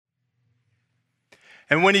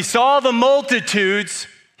And when he saw the multitudes,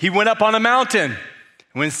 he went up on a mountain.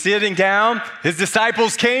 When sitting down, his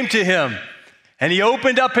disciples came to him, and he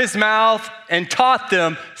opened up his mouth and taught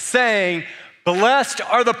them, saying, "Blessed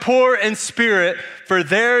are the poor in spirit, for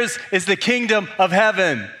theirs is the kingdom of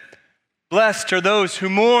heaven. Blessed are those who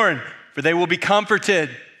mourn, for they will be comforted.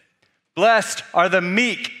 Blessed are the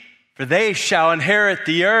meek, for they shall inherit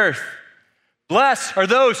the earth. Blessed are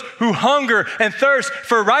those who hunger and thirst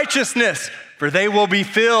for righteousness, for they will be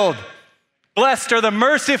filled. Blessed are the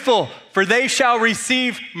merciful, for they shall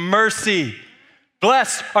receive mercy.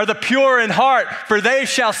 Blessed are the pure in heart, for they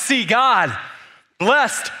shall see God.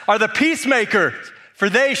 Blessed are the peacemakers, for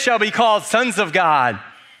they shall be called sons of God.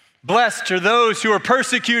 Blessed are those who are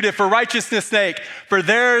persecuted for righteousness' sake, for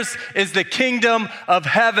theirs is the kingdom of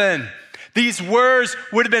heaven." These words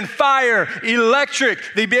would have been fire, electric.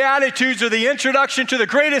 The Beatitudes are the introduction to the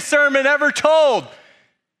greatest sermon ever told.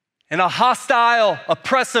 In a hostile,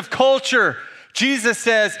 oppressive culture, Jesus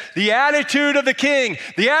says the attitude of the king,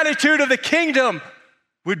 the attitude of the kingdom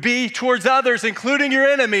would be towards others, including your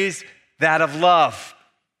enemies, that of love.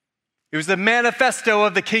 It was the manifesto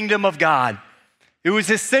of the kingdom of God. It was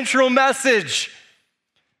his central message.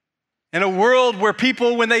 In a world where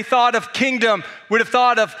people, when they thought of kingdom, would have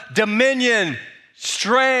thought of dominion,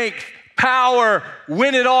 strength, power,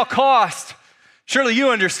 win at all costs. Surely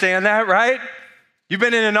you understand that, right? You've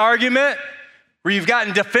been in an argument where you've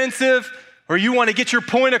gotten defensive, or you want to get your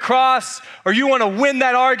point across, or you want to win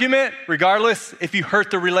that argument, regardless if you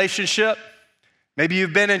hurt the relationship. Maybe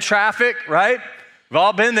you've been in traffic, right? We've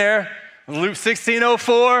all been there. Luke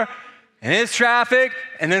 16:04, and it's traffic,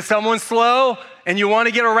 and then someone's slow, and you want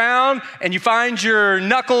to get around, and you find your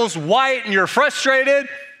knuckles white, and you're frustrated.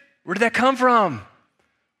 Where did that come from?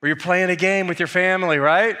 Where you're playing a game with your family,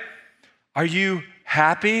 right? Are you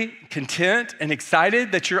happy, content, and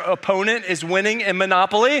excited that your opponent is winning in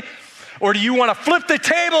Monopoly? Or do you want to flip the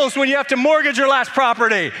tables when you have to mortgage your last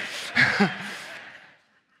property?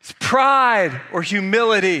 It's pride or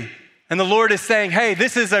humility. And the Lord is saying, hey,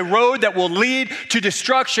 this is a road that will lead to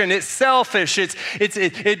destruction. It's selfish.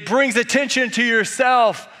 It brings attention to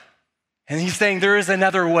yourself. And he's saying there is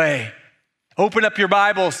another way. Open up your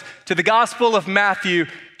Bibles to the Gospel of Matthew,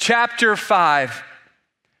 chapter 5.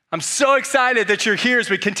 I'm so excited that you're here as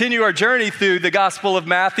we continue our journey through the Gospel of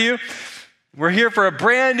Matthew. We're here for a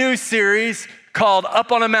brand new series called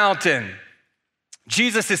Up on a Mountain.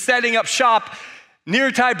 Jesus is setting up shop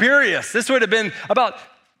near Tiberias. This would have been about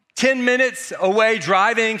 10 minutes away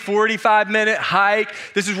driving, 45-minute hike.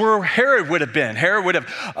 This is where Herod would have been. Herod would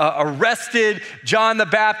have arrested John the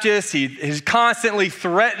Baptist. He is constantly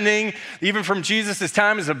threatening, even from Jesus'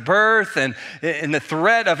 time as a birth, and the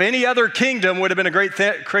threat of any other kingdom would have been a great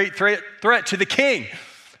threat to the king.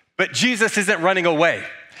 But Jesus isn't running away.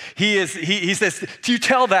 He says, you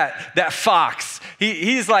tell that fox.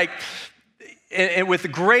 He's like, and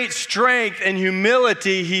with great strength and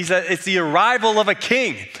humility, it's the arrival of a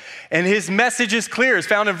king. And his message is clear. It's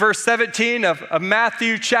found in verse 17 of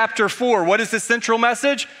Matthew chapter 4. What is the central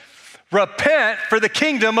message? Repent, for the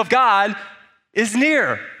kingdom of God is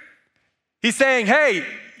near. He's saying, hey,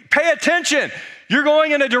 pay attention. You're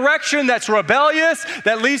going in a direction that's rebellious,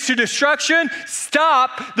 that leads to destruction.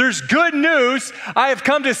 Stop. There's good news. I have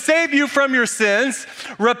come to save you from your sins.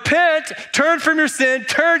 Repent, turn from your sin,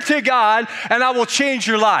 turn to God, and I will change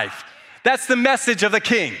your life. That's the message of the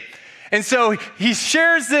king. And so he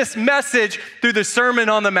shares this message through the Sermon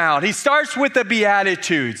on the Mount. He starts with the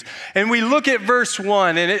Beatitudes. And we look at verse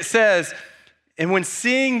 1, and it says, and when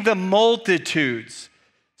seeing the multitudes,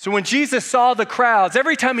 so when Jesus saw the crowds,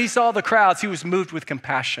 every time he saw the crowds, he was moved with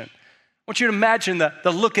compassion. I want you to imagine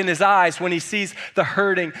the look in his eyes when he sees the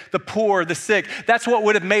hurting, the poor, the sick. That's what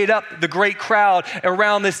would have made up the great crowd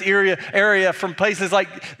around this area from places like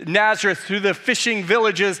Nazareth through the fishing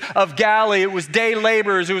villages of Galilee. It was day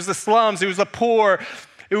laborers, it was the slums, it was the poor.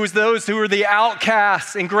 It was those who were the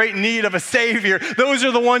outcasts in great need of a Savior. Those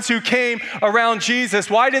are the ones who came around Jesus.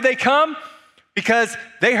 Why did they come? Because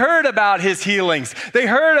they heard about his healings. They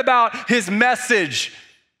heard about his message.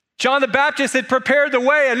 John the Baptist had prepared the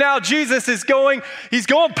way, and now Jesus is going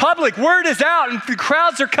public. Word is out, and the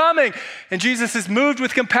crowds are coming. And Jesus is moved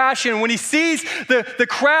with compassion. When he sees the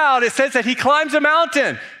crowd, it says that he climbs a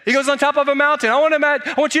mountain. He goes on top of a mountain. I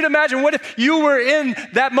want you to imagine, what if you were in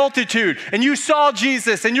that multitude, and you saw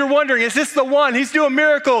Jesus, and you're wondering, is this the one? He's doing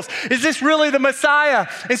miracles. Is this really the Messiah?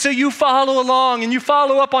 And so you follow along, and you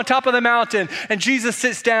follow up on top of the mountain, and Jesus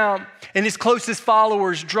sits down, and his closest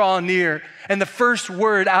followers draw near. And the first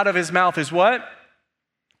word out of his mouth is what?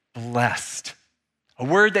 Blessed. a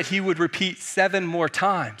word that he would repeat 7 more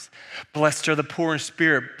times. Blessed are the poor in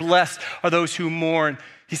spirit. Blessed are those who mourn.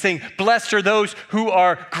 He's saying, blessed are those who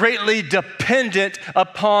are greatly dependent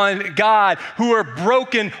upon God, who are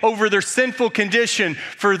broken over their sinful condition,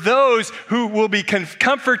 for those who will be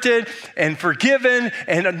comforted and forgiven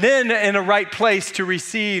and then in a right place to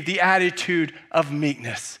receive the attitude of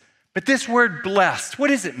meekness. But this word blessed, what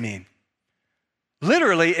does it mean?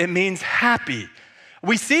 Literally, it means happy.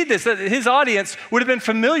 We see this, that his audience would have been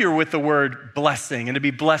familiar with the word blessing and to be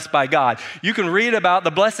blessed by God. You can read about the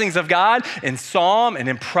blessings of God in Psalm and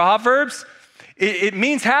in Proverbs. It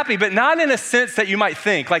means happy, but not in a sense that you might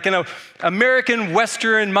think. Like in an American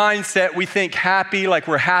Western mindset, we think happy, like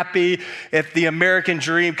we're happy if the American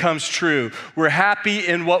dream comes true. We're happy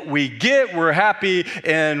in what we get. We're happy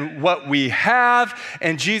in what we have.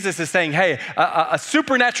 And Jesus is saying, hey, a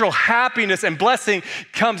supernatural happiness and blessing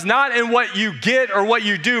comes not in what you get or what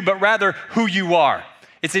you do, but rather who you are.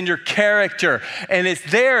 It's in your character. And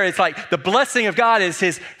it's there. It's like the blessing of God is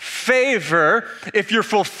his favor if you're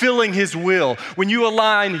fulfilling his will. When you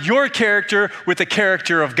align your character with the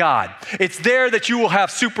character of God. It's there that you will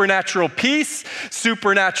have supernatural peace,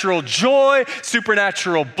 supernatural joy,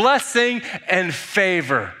 supernatural blessing, and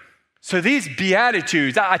favor. So these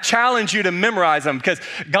Beatitudes, I challenge you to memorize them because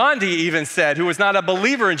Gandhi even said, who was not a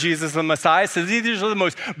believer in Jesus the Messiah, says these are the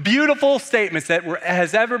most beautiful statements that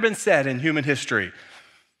has ever been said in human history.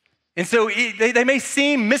 And so they may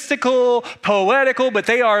seem mystical, poetical, but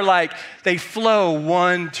they are like, they flow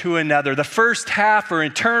one to another. The first half are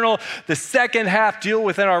internal. The second half deal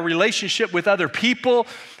within our relationship with other people.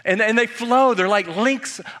 And they flow. They're like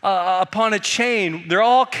links upon a chain. They're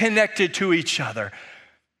all connected to each other.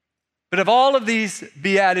 But of all of these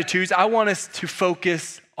Beatitudes, I want us to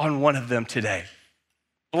focus on one of them today.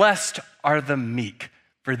 Blessed are the meek,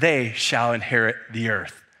 for they shall inherit the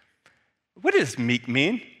earth. What does meek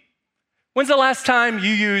mean? When's the last time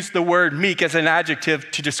you used the word meek as an adjective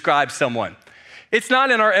to describe someone? It's not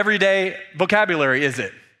in our everyday vocabulary, is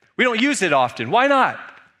it? We don't use it often. Why not?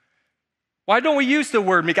 Why don't we use the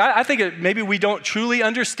word meek? I think maybe we don't truly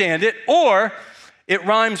understand it, or it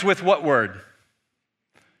rhymes with what word?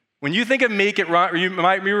 When you think of meek, you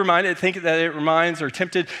might be reminded, think that it reminds or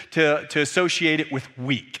tempted to associate it with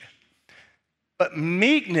weak. But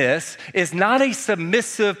meekness is not a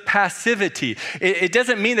submissive passivity. It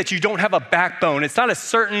doesn't mean that you don't have a backbone. It's not a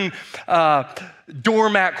certain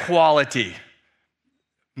doormat quality.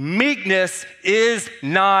 Meekness is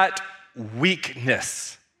not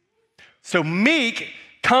weakness. So meek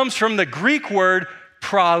comes from the Greek word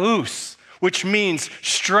praus, which means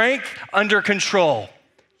strength under control,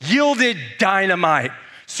 yielded dynamite,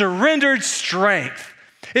 surrendered strength.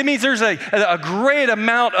 It means there's a great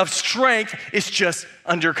amount of strength. It's just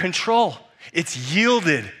under control. It's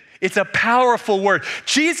yielded. It's a powerful word.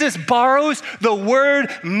 Jesus borrows the word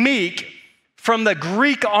meek from the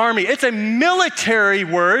Greek army. It's a military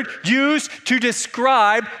word used to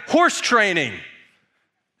describe horse training.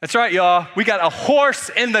 That's right, y'all. We got a horse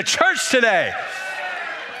in the church today.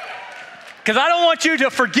 Because I don't want you to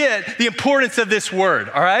forget the importance of this word,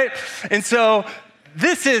 all right? And so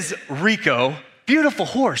this is Rico. Beautiful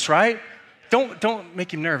horse, right? Don't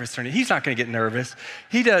make him nervous. He's not going to get nervous.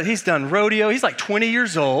 He's done rodeo. He's like 20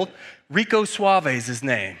 years old. Rico Suave is his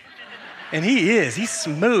name. And he's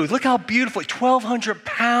smooth. Look how beautiful, 1,200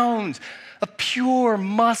 pounds of pure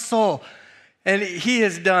muscle. And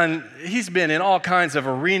he's been in all kinds of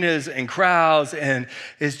arenas and crowds and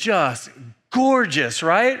is just gorgeous,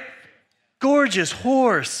 right? Gorgeous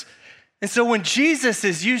horse. And so when Jesus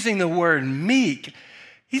is using the word meek,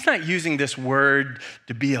 he's not using this word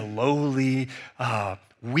to be a lowly,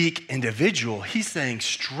 weak individual. He's saying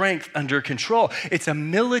strength under control. It's a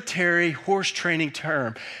military horse training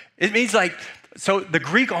term. It means so the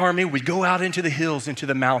Greek army would go out into the hills, into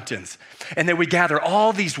the mountains, and they would gather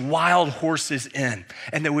all these wild horses in,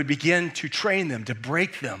 and they would begin to train them, to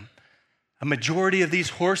break them. A majority of these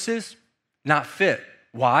horses, not fit.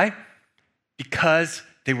 Why? Because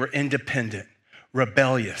they were independent,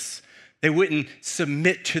 rebellious. They wouldn't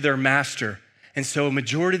submit to their master. And so a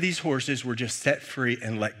majority of these horses were just set free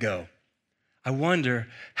and let go. I wonder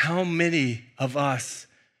how many of us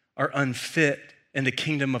are unfit in the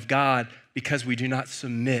kingdom of God because we do not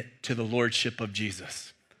submit to the lordship of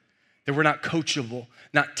Jesus. That we're not coachable,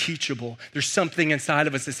 not teachable. There's something inside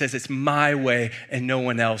of us that says it's my way and no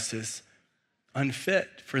one else's.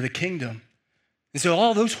 Unfit for the kingdom. And so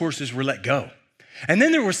all those horses were let go. And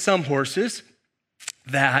then there were some horses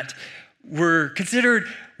that were considered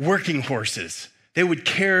working horses. They would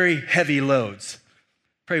carry heavy loads.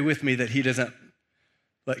 Pray with me that he doesn't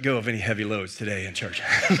let go of any heavy loads today in church.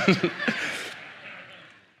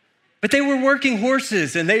 But they were working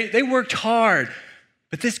horses and they worked hard.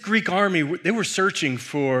 But this Greek army, they were searching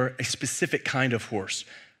for a specific kind of horse,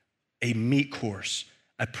 a meek horse,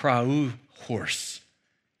 a praou horse.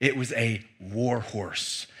 It was a war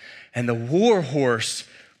horse. And the war horse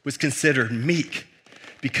was considered meek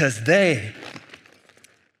because they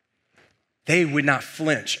would not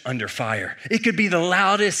flinch under fire. It could be the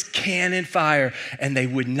loudest cannon fire and they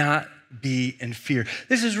would not be in fear.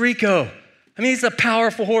 This is Rico. I mean, he's a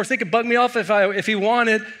powerful horse. They could bug me off if he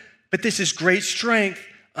wanted, but this is great strength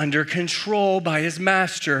under control by his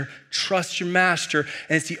master. Trust your master,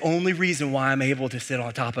 and it's the only reason why I'm able to sit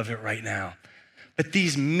on top of it right now. But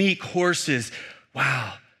these meek horses,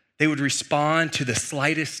 wow, they would respond to the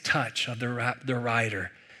slightest touch of their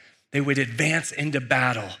rider. They would advance into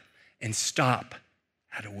battle and stop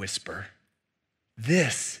at a whisper.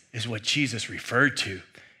 This is what Jesus referred to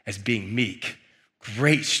as being meek.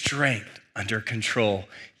 Great strength under control,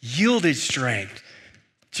 yielded strength,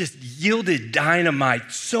 just yielded dynamite,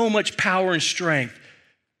 so much power and strength,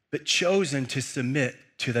 but chosen to submit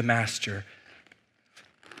to the master.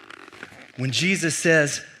 When Jesus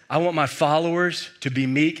says, I want my followers to be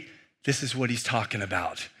meek, this is what he's talking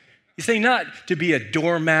about. He's saying not to be a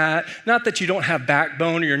doormat, not that you don't have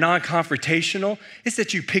backbone or you're non-confrontational. It's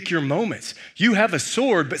that you pick your moments. You have a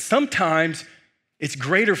sword, but sometimes it's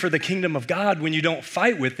greater for the kingdom of God when you don't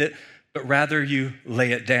fight with it, but rather you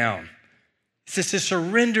lay it down. It's just a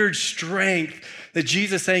surrendered strength that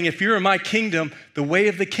Jesus is saying, if you're in my kingdom, the way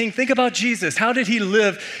of the king, think about Jesus. How did he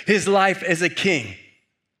live his life as a king?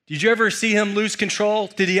 Did you ever see him lose control?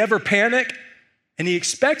 Did he ever panic? And he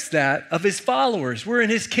expects that of his followers. We're in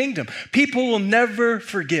his kingdom. People will never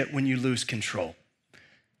forget when you lose control.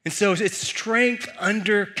 And so it's strength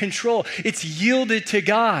under control. It's yielded to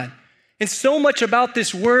God. And so much about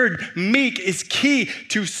this word meek is key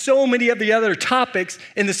to so many of the other topics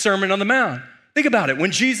in the Sermon on the Mount. Think about it.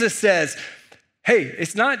 When Jesus says, hey,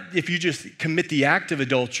 it's not if you just commit the act of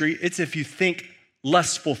adultery, it's if you think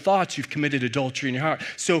lustful thoughts, you've committed adultery in your heart.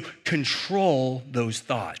 So control those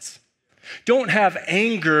thoughts. Don't have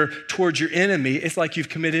anger towards your enemy. It's like you've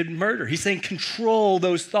committed murder. He's saying control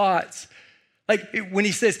those thoughts. Like when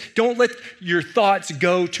he says, don't let your thoughts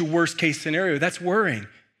go to worst case scenario, that's worrying.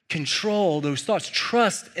 Control those thoughts.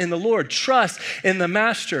 Trust in the Lord. Trust in the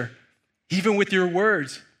master, even with your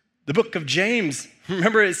words. The book of James,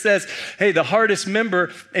 remember it says, hey, the hardest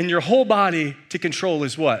member in your whole body to control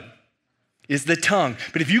is what? Is the tongue.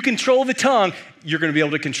 But if you control the tongue, you're going to be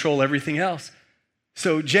able to control everything else.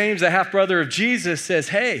 So James, the half-brother of Jesus, says,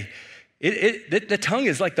 hey, the tongue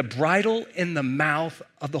is like the bridle in the mouth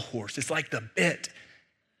of the horse. It's like the bit.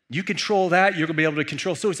 You control that, you're going to be able to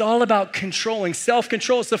control. So it's all about controlling.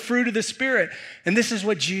 Self-control is the fruit of the Spirit. And this is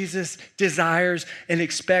what Jesus desires and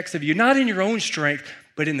expects of you, not in your own strength,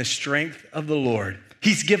 but in the strength of the Lord.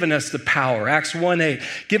 He's given us the power. Acts 1:8,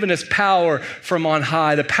 given us power from on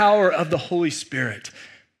high, the power of the Holy Spirit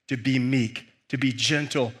to be meek, to be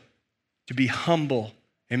gentle, to be humble.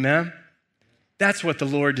 Amen? That's what the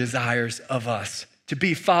Lord desires of us. To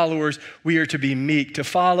be followers, we are to be meek, to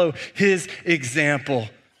follow his example.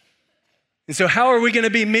 And so how are we going to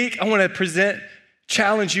be meek? I want to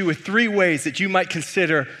challenge you with 3 ways that you might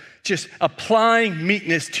consider just applying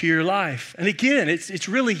meekness to your life. And again, it's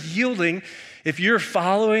really yielding. If you're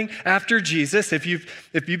following after Jesus, if you've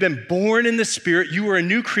been born in the Spirit, you are a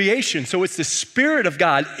new creation. So it's the Spirit of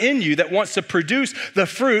God in you that wants to produce the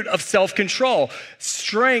fruit of self-control,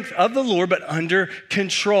 strength of the Lord, but under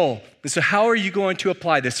control. And so how are you going to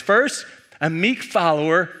apply this? First, a meek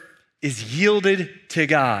follower is yielded to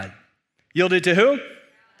God. Yielded to who?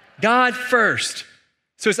 God first.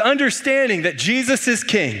 So it's understanding that Jesus is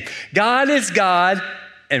king. God is God,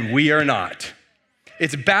 and we are not.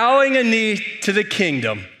 It's bowing a knee to the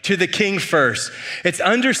kingdom, to the king first. It's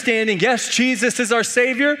understanding, yes, Jesus is our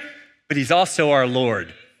Savior, but he's also our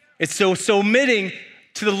Lord. It's so submitting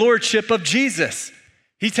to the lordship of Jesus.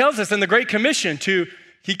 He tells us in the Great Commission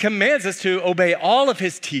he commands us to obey all of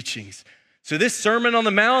his teachings. So this Sermon on the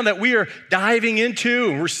Mount that we are diving into,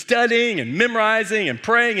 and we're studying and memorizing and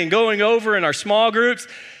praying and going over in our small groups,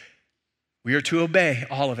 we are to obey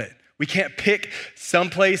all of it. We can't pick some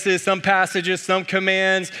places, some passages, some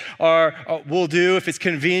commands, or we'll do if it's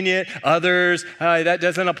convenient. Others, that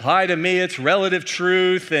doesn't apply to me. It's relative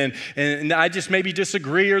truth, and I just maybe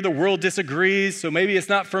disagree, or the world disagrees, so maybe it's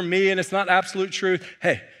not for me and it's not absolute truth.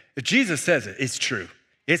 Hey, if Jesus says it, it's true.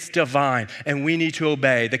 It's divine, and we need to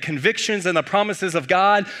obey. The convictions and the promises of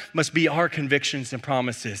God must be our convictions and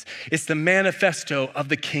promises. It's the manifesto of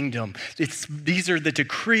the kingdom. These are the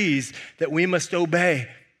decrees that we must obey.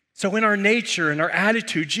 So in our nature and our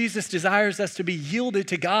attitude, Jesus desires us to be yielded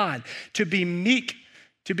to God, to be meek,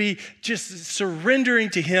 to be just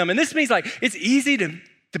surrendering to him. And this means like it's easy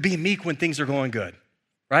to be meek when things are going good,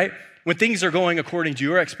 right? When things are going according to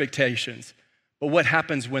your expectations. But what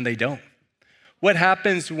happens when they don't? What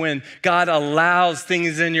happens when God allows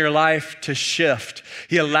things in your life to shift?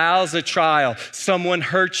 He allows a trial. Someone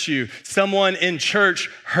hurts you. Someone in church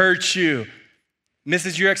hurts you.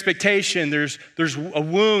 Misses your expectation. There's a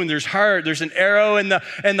wound. There's hurt. There's an arrow in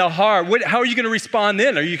the heart. How are you going to respond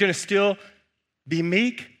then? Are you going to still be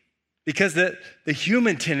meek? Because the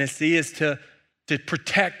human tendency is to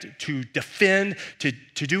protect, to defend, to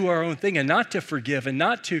do our own thing, and not to forgive, and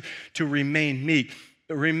not to remain meek.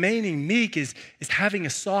 But remaining meek is having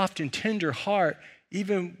a soft and tender heart,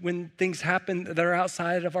 even when things happen that are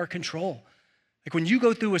outside of our control. Like when you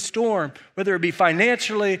go through a storm, whether it be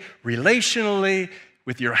financially, relationally,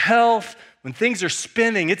 with your health, when things are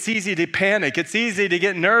spinning, it's easy to panic. It's easy to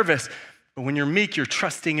get nervous. But when you're meek, you're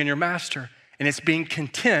trusting in your master, and it's being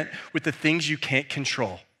content with the things you can't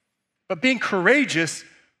control, but being courageous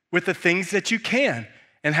with the things that you can,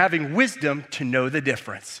 and having wisdom to know the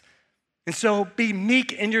difference. And so be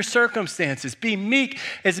meek in your circumstances. Be meek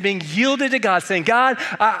as being yielded to God, saying, God,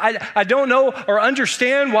 I don't know or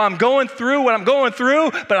understand why I'm going through what I'm going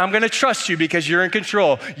through, but I'm going to trust you because you're in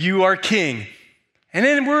control. You are king. And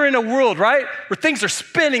then we're in a world, right, where things are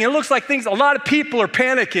spinning. It looks like a lot of people are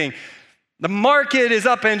panicking. The market is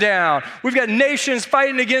up and down. We've got nations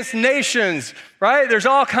fighting against nations, right? There's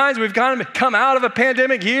all kinds. We've kind of come out of a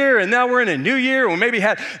pandemic year, and now we're in a new year. We maybe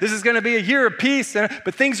this is going to be a year of peace,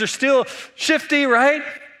 but things are still shifty, right?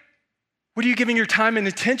 What are you giving your time and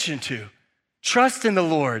attention to? Trust in the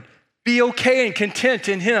Lord. Be okay and content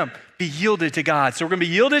in him. Be yielded to God. So we're going to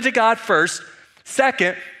be yielded to God first.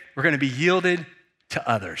 Second, we're going to be yielded to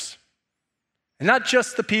others. And not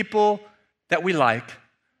just the people that we like,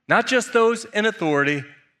 not just those in authority,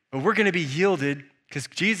 but we're going to be yielded because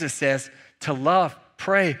Jesus says to love,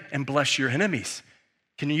 pray, and bless your enemies.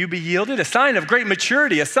 Can you be yielded? A sign of great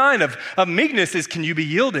maturity, a sign of meekness is can you be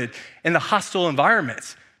yielded in the hostile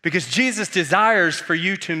environments? Because Jesus desires for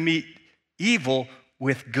you to meet evil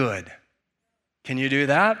with good. Can you do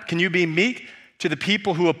that? Can you be meek to the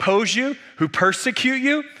people who oppose you, who persecute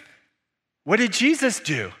you? What did Jesus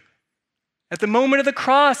do? At the moment of the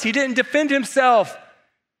cross, he didn't defend himself.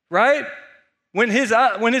 Right? When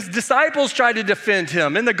his disciples tried to defend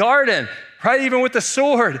him in the garden, right? Even with the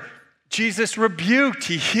sword, Jesus rebuked,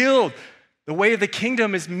 he healed. The way of the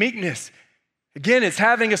kingdom is meekness. Again, it's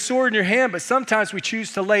having a sword in your hand, but sometimes we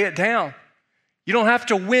choose to lay it down. You don't have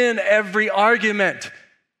to win every argument,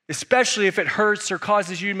 especially if it hurts or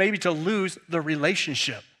causes you maybe to lose the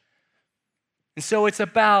relationship. And so it's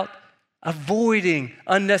about avoiding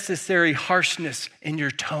unnecessary harshness in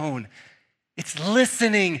your tone. It's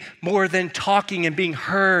listening more than talking and being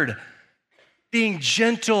heard. Being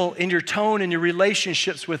gentle in your tone and your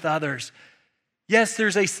relationships with others. Yes,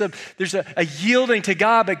 there's a yielding to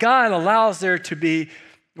God, but God allows there to be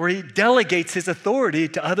where he delegates his authority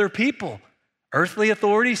to other people. Earthly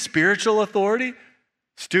authority, spiritual authority.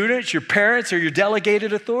 Students, your parents are your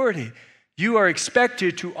delegated authority. You are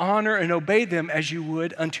expected to honor and obey them as you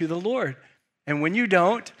would unto the Lord. And when you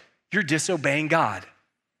don't, you're disobeying God.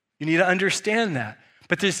 You need to understand that.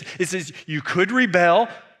 But it says you could rebel,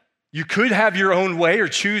 you could have your own way or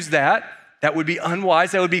choose that. That would be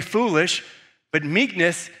unwise, that would be foolish. But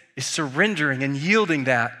meekness is surrendering and yielding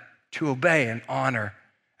that to obey and honor.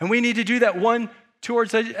 And we need to do that one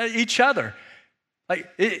towards each other.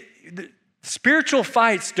 Spiritual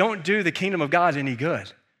fights don't do the kingdom of God any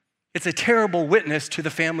good. It's a terrible witness to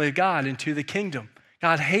the family of God and to the kingdom.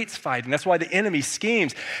 God hates fighting. That's why the enemy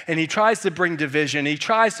schemes and he tries to bring division. He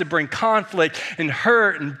tries to bring conflict and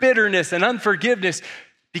hurt and bitterness and unforgiveness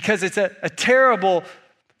because it's a terrible,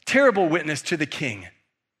 terrible witness to the king.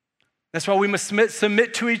 That's why we must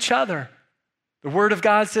submit to each other. The word of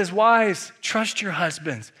God says, wives, trust your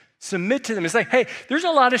husbands. Submit to them. It's like, hey, there's a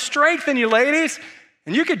lot of strength in you ladies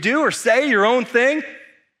and you could do or say your own thing,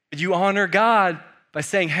 but you honor God by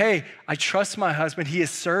saying, hey, I trust my husband. He has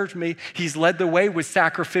served me. He's led the way with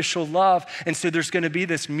sacrificial love. And so there's going to be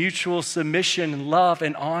this mutual submission and love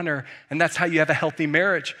and honor. And that's how you have a healthy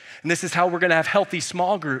marriage. And this is how we're going to have healthy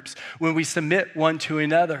small groups when we submit one to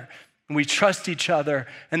another. And we trust each other.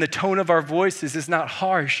 And the tone of our voices is not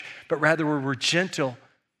harsh, but rather we're gentle.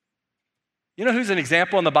 You know who's an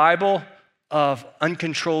example in the Bible of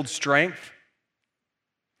uncontrolled strength?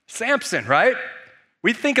 Samson, right?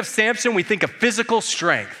 We think of Samson, we think of physical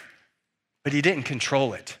strength, but he didn't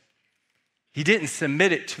control it. He didn't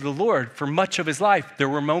submit it to the Lord for much of his life. There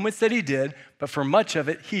were moments that he did, but for much of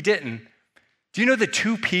it, he didn't. Do you know the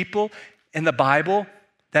two people in the Bible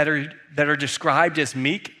that are described as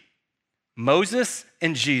meek? Moses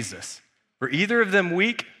and Jesus. Were either of them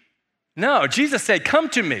weak? No, Jesus said, come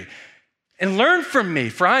to me and learn from me,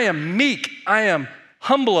 for I am meek, I am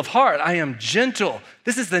humble of heart, I am gentle.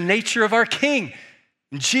 This is the nature of our King.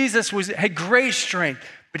 And Jesus had great strength,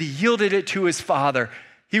 but he yielded it to his Father.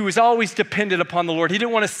 He was always dependent upon the Lord. He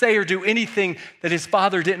didn't want to say or do anything that his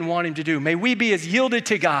Father didn't want him to do. May we be as yielded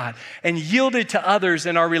to God and yielded to others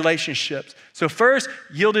in our relationships. So first,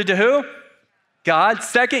 yielded to who? God.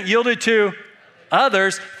 Second, yielded to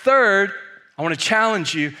others. Third, I want to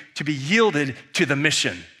challenge you to be yielded to the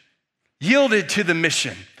mission. Yielded to the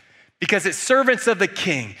mission. Because it's servants of the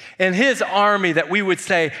King and his army that we would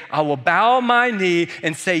say, I will bow my knee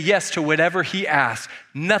and say yes to whatever he asks.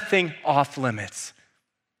 Nothing off limits.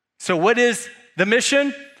 So what is the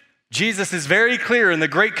mission? Jesus is very clear in the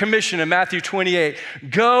Great Commission in Matthew 28.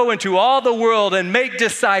 Go into all the world and make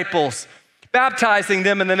disciples, baptizing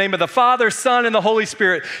them in the name of the Father, Son, and the Holy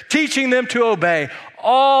Spirit, teaching them to obey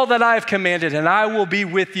all that I have commanded, and I will be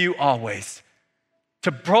with you always.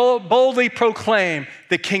 To boldly proclaim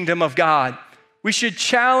the kingdom of God. We should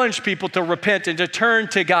challenge people to repent and to turn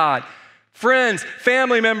to God. Friends,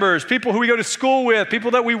 family members, people who we go to school with,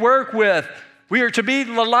 people that we work with. We are to be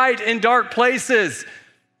the light in dark places.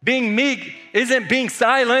 Being meek isn't being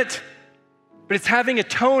silent, but it's having a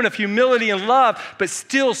tone of humility and love, but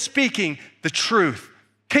still speaking the truth,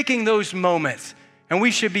 picking those moments. And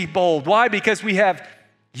we should be bold. Why? Because we have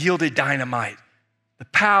yielded dynamite. The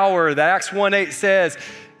power that Acts 1:8 says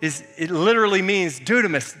it literally means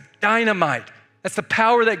dunamis, dynamite. That's the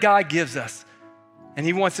power that God gives us. And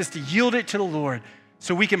he wants us to yield it to the Lord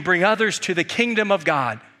so we can bring others to the kingdom of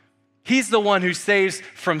God. He's the one who saves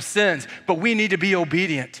from sins, but we need to be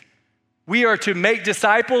obedient. We are to make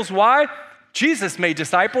disciples. Why? Jesus made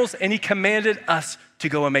disciples, and he commanded us to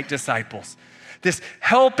go and make disciples. This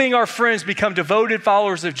helping our friends become devoted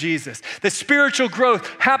followers of Jesus. The spiritual growth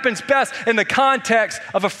happens best in the context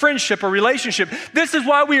of a friendship or relationship. This is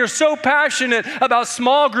why we are so passionate about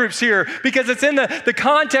small groups here, because it's in the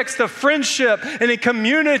context of friendship and in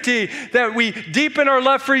community that we deepen our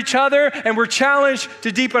love for each other, and we're challenged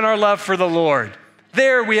to deepen our love for the Lord.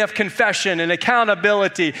 There we have confession and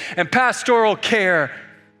accountability and pastoral care.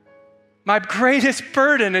 My greatest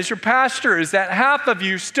burden as your pastor is that half of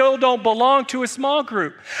you still don't belong to a small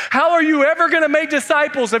group. How are you ever going to make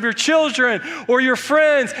disciples of your children or your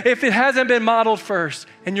friends if it hasn't been modeled first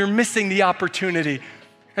and you're missing the opportunity?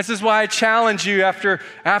 This is why I challenge you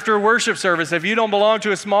after worship service, if you don't belong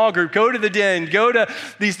to a small group, go to the den, go to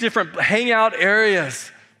these different hangout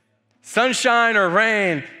areas, sunshine or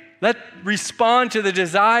rain. Respond to the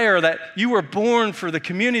desire that you were born for the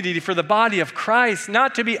community, for the body of Christ,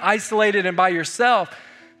 not to be isolated and by yourself,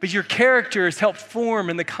 but your character is helped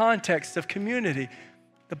form in the context of community,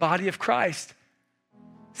 the body of Christ.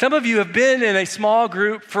 Some of you have been in a small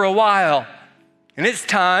group for a while, and it's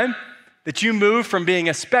time that you move from being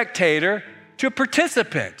a spectator to a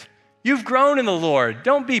participant. You've grown in the Lord.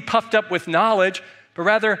 Don't be puffed up with knowledge, but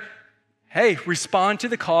rather, hey, respond to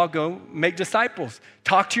the call, go make disciples.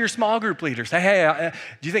 Talk to your small group leaders. Hey,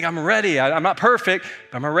 do you think I'm ready? I'm not perfect,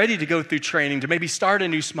 but I'm ready to go through training, to maybe start a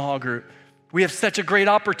new small group. We have such a great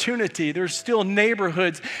opportunity. There's still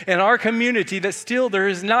neighborhoods in our community that still there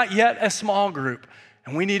is not yet a small group.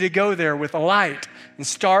 And we need to go there with a light and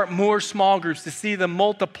start more small groups to see them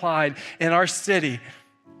multiplied in our city.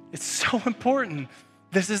 It's so important.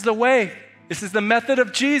 This is the way. This is the method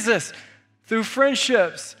of Jesus through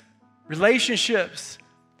friendships, relationships,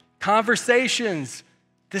 conversations.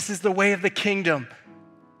 This is the way of the kingdom.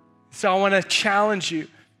 So I want to challenge you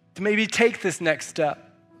to maybe take this next step.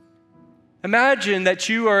 Imagine that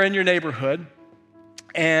you are in your neighborhood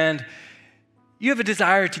and you have a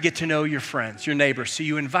desire to get to know your friends, your neighbors. So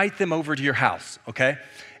you invite them over to your house, okay?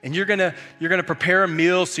 And you're gonna prepare a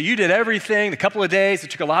meal. So you did everything, a couple of days. It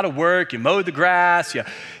took a lot of work. You mowed the grass,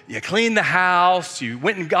 you cleaned the house, you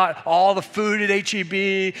went and got all the food at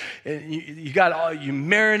H-E-B, you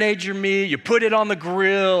marinated your meat, you put it on the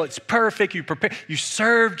grill, it's perfect, you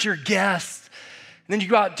served your guests. And then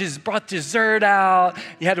you just brought dessert out.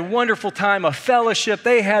 You had a wonderful time of fellowship.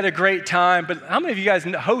 They had a great time. But how many of you guys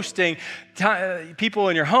hosting people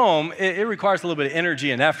in your home, it requires a little bit of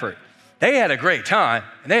energy and effort. They had a great time,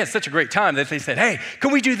 and they had such a great time that they said, hey,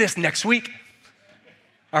 can we do this next week?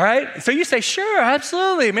 All right? So you say, sure,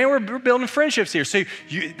 absolutely. Man, we're building friendships here. So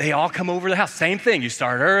they all come over to the house. Same thing. You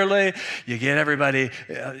start early. You get everybody,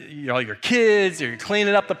 all your kids, you're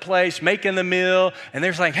cleaning up the place, making the meal. And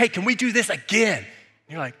they're saying, hey, can we do this again? And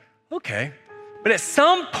you're like, okay. But at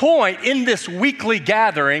some point in this weekly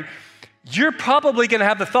gathering, you're probably going to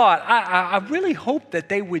have the thought, I really hope that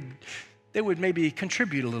they would maybe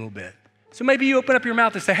contribute a little bit. So maybe you open up your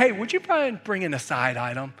mouth and say, hey, would you probably bring in a side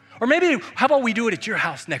item? Or maybe, how about we do it at your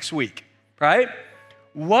house next week, right?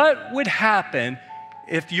 What would happen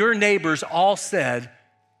if your neighbors all said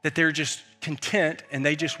that they're just content and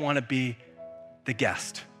they just want to be the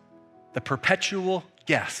guest, the perpetual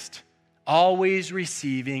guest, always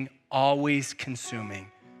receiving, always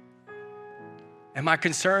consuming? And my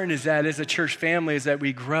concern is that as a church family, is that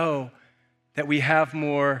we grow, that we have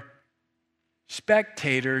more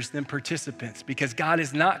spectators than participants, because God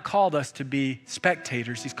has not called us to be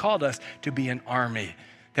spectators. He's called us to be an army,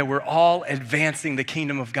 that we're all advancing the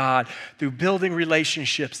kingdom of God through building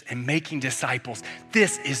relationships and making disciples.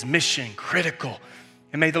 This is mission critical.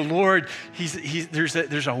 And may the Lord,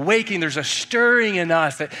 there's a waking, there's a stirring in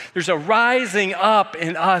us, there's a rising up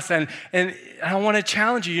in us. And I want to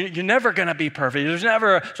challenge you, you're never going to be perfect. There's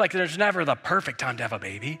never the perfect time to have a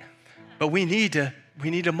baby. But we need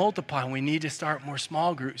to multiply, and we need to start more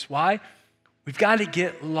small groups. Why? We've got to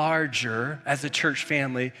get larger as a church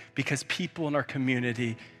family because people in our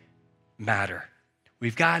community matter.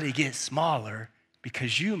 We've got to get smaller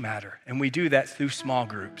because you matter, and we do that through small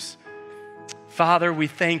groups. Father, we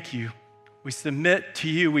thank you. We submit to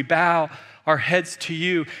you. We bow our heads to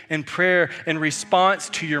you in prayer in response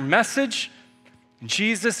to your message.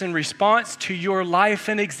 Jesus, in response to your life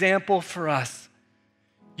and example for us.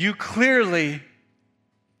 You clearly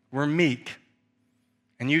were meek,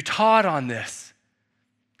 and you taught on this.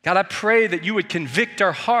 God, I pray that you would convict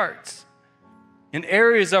our hearts in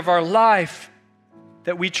areas of our life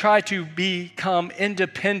that we try to become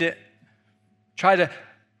independent, try to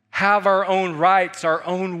have our own rights, our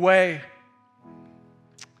own way.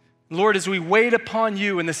 Lord, as we wait upon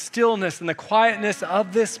you in the stillness and the quietness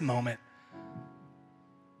of this moment,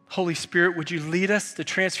 Holy Spirit, would you lead us to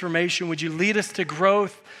transformation? Would you lead us to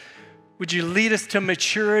growth? Would you lead us to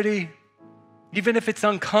maturity, even if it's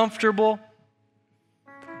uncomfortable?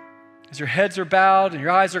 As your heads are bowed and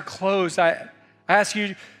your eyes are closed, I ask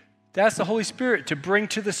you to ask the Holy Spirit to bring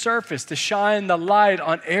to the surface, to shine the light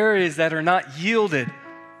on areas that are not yielded.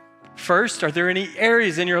 First, are there any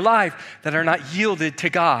areas in your life that are not yielded to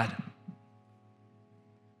God?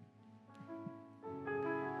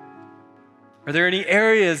 Are there any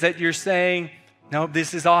areas that you're saying, no,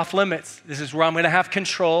 this is off limits. This is where I'm going to have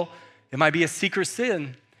control. It might be a secret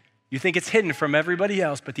sin. You think it's hidden from everybody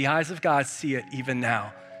else, but the eyes of God see it even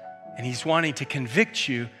now. And he's wanting to convict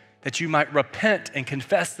you that you might repent and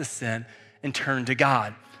confess the sin and turn to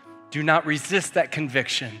God. Do not resist that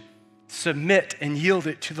conviction. Submit and yield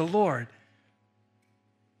it to the Lord.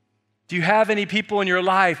 Do you have any people in your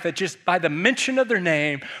life that just by the mention of their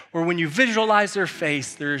name or when you visualize their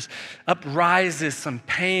face, there's uprises some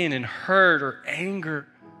pain and hurt or anger?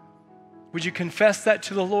 Would you confess that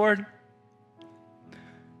to the Lord?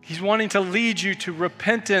 He's wanting to lead you to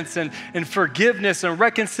repentance and forgiveness and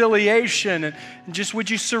reconciliation. And just would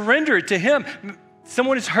you surrender it to him?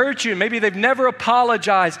 Someone has hurt you and maybe they've never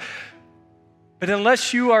apologized. But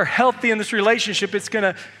unless you are healthy in this relationship, it's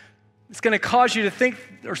going to cause you to think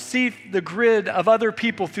or see the grid of other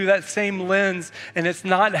people through that same lens, and it's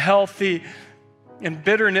not healthy, and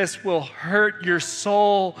bitterness will hurt your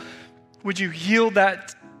soul. Would you yield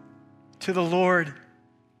that to the Lord?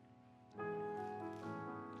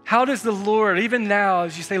 How does the Lord, even now,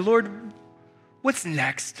 as you say, Lord, what's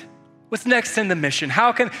next? What's next in the mission?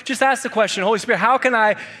 Just ask the question, Holy Spirit, how can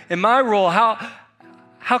I, in my role,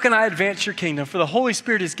 how can I advance your kingdom? For the Holy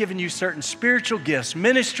Spirit has given you certain spiritual gifts,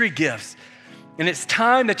 ministry gifts, and it's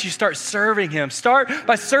time that you start serving him. Start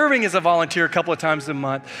by serving as a volunteer a couple of times a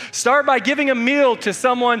month. Start by giving a meal to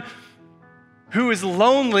someone who is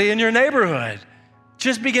lonely in your neighborhood.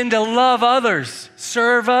 Just begin to love others,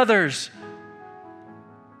 serve others.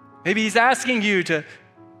 Maybe he's asking you to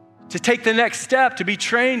take the next step, to be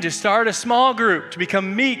trained, to start a small group, to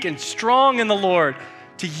become meek and strong in the Lord,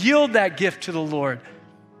 to yield that gift to the Lord.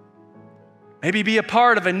 Maybe be a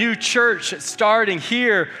part of a new church that's starting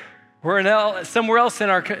here or somewhere else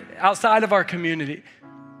outside of our community.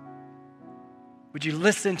 Would you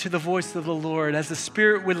listen to the voice of the Lord as the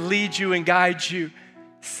Spirit would lead you and guide you?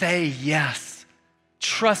 Say yes.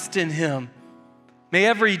 Trust in him. May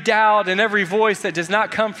every doubt and every voice that does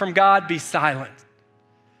not come from God be silent.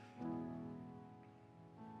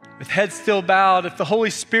 With heads still bowed, if the Holy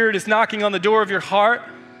Spirit is knocking on the door of your heart,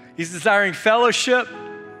 He's desiring fellowship.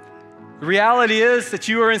 The reality is that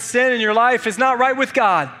you are in sin and your life is not right with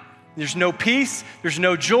God. There's no peace, there's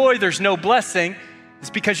no joy, there's no blessing. It's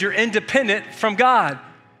because you're independent from God.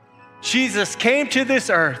 Jesus came to this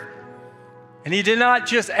earth, and he did not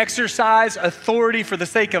just exercise authority for the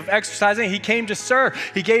sake of exercising. He came to serve.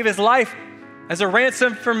 He gave his life as a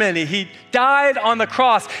ransom for many. He died on the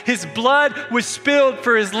cross. His blood was spilled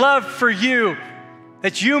for his love for you,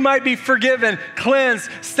 that you might be forgiven, cleansed,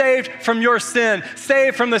 saved from your sin,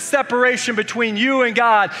 saved from the separation between you and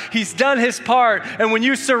God. He's done his part. And when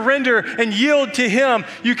you surrender and yield to him,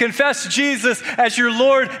 you confess Jesus as your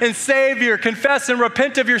Lord and Savior, confess and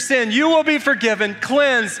repent of your sin, you will be forgiven,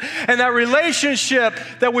 cleansed, and that relationship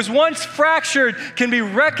that was once fractured can be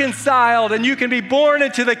reconciled, and you can be born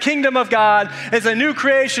into the kingdom of God as a new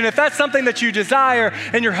creation. If that's something that you desire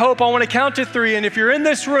and your hope, I want to count to 3. And if you're in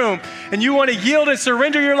this room and you want to yield and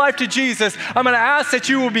surrender your life to Jesus, I'm going to ask that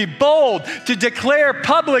you will be bold to declare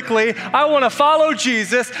publicly, I want to follow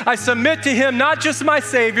Jesus. I submit to him, not just my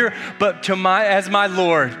Savior, but as my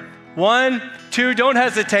Lord. 1, 2, don't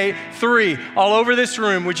hesitate. 3, all over this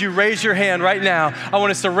room, would you raise your hand right now? I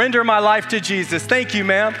want to surrender my life to Jesus. Thank you,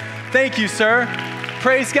 ma'am. Thank you, sir.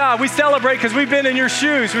 Praise God. We celebrate because we've been in your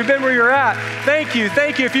shoes. We've been where you're at. Thank you.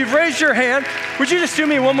 Thank you. If you've raised your hand, would you just do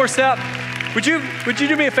me one more step? Would you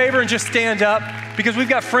do me a favor and just stand up? Because we've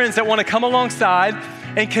got friends that want to come alongside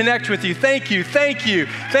and connect with you. Thank you, thank you,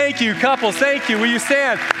 thank you, couples, thank you. Will you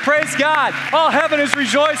stand? Praise God. All heaven is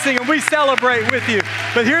rejoicing and we celebrate with you.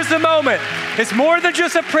 But here's the moment. It's more than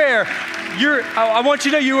just a prayer. I want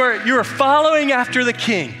you to know you are following after the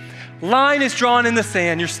King. Line is drawn in the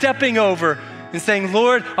sand. You're stepping over and saying,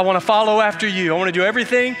 Lord, I want to follow after you. I want to do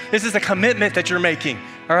everything. This is a commitment that you're making,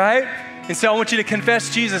 all right? And so I want you to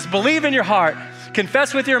confess Jesus. Believe in your heart.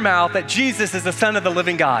 Confess with your mouth that Jesus is the Son of the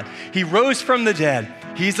living God. He rose from the dead.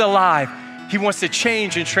 He's alive. He wants to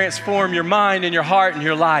change and transform your mind and your heart and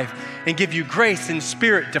your life and give you grace and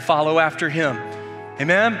spirit to follow after him.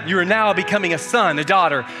 Amen? You are now becoming a son, a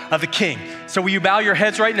daughter of the King. So will you bow your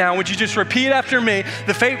heads right now? Would you just repeat after me?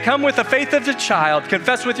 Come with the faith of the child.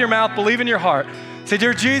 Confess with your mouth. Believe in your heart. Say,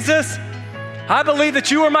 dear Jesus, I believe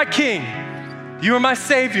that you are my King. You are my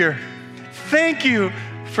Savior. Thank you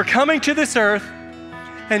for coming to this earth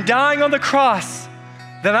and dying on the cross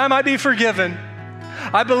that I might be forgiven.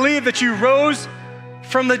 I believe that you rose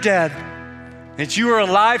from the dead, that you are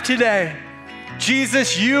alive today.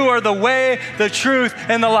 Jesus, you are the way, the truth,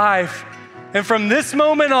 and the life. And from this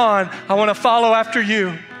moment on, I want to follow after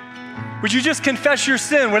you. Would you just confess your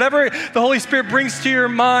sin, whatever the Holy Spirit brings to your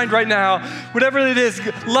mind right now, whatever it is,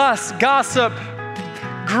 lust, gossip,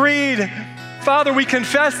 greed. Father, we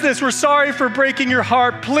confess this. We're sorry for breaking your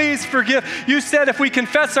heart. Please forgive. You said if we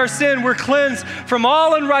confess our sin, we're cleansed from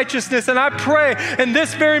all unrighteousness. And I pray in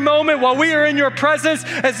this very moment while we are in your presence,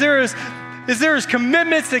 as there is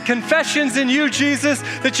commitments and confessions in you, Jesus,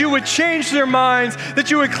 that you would change their minds,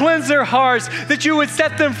 that you would cleanse their hearts, that you would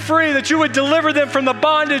set them free, that you would deliver them from the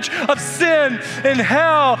bondage of sin and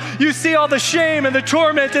hell. You see all the shame and the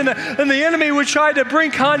torment, and the enemy would try to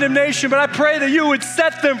bring condemnation, but I pray that you would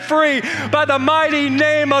set them free by the mighty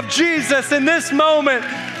name of Jesus. In this moment,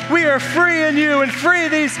 we are free in you, and free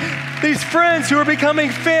these friends who are becoming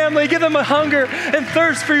family. Give them a hunger and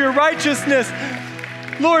thirst for your righteousness.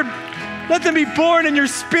 Lord, let them be born in your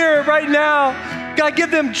spirit right now. God,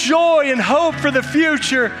 give them joy and hope for the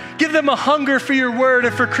future. Give them a hunger for your word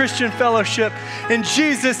and for Christian fellowship. In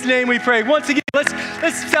Jesus' name we pray. Once again,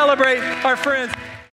 let's celebrate our friends.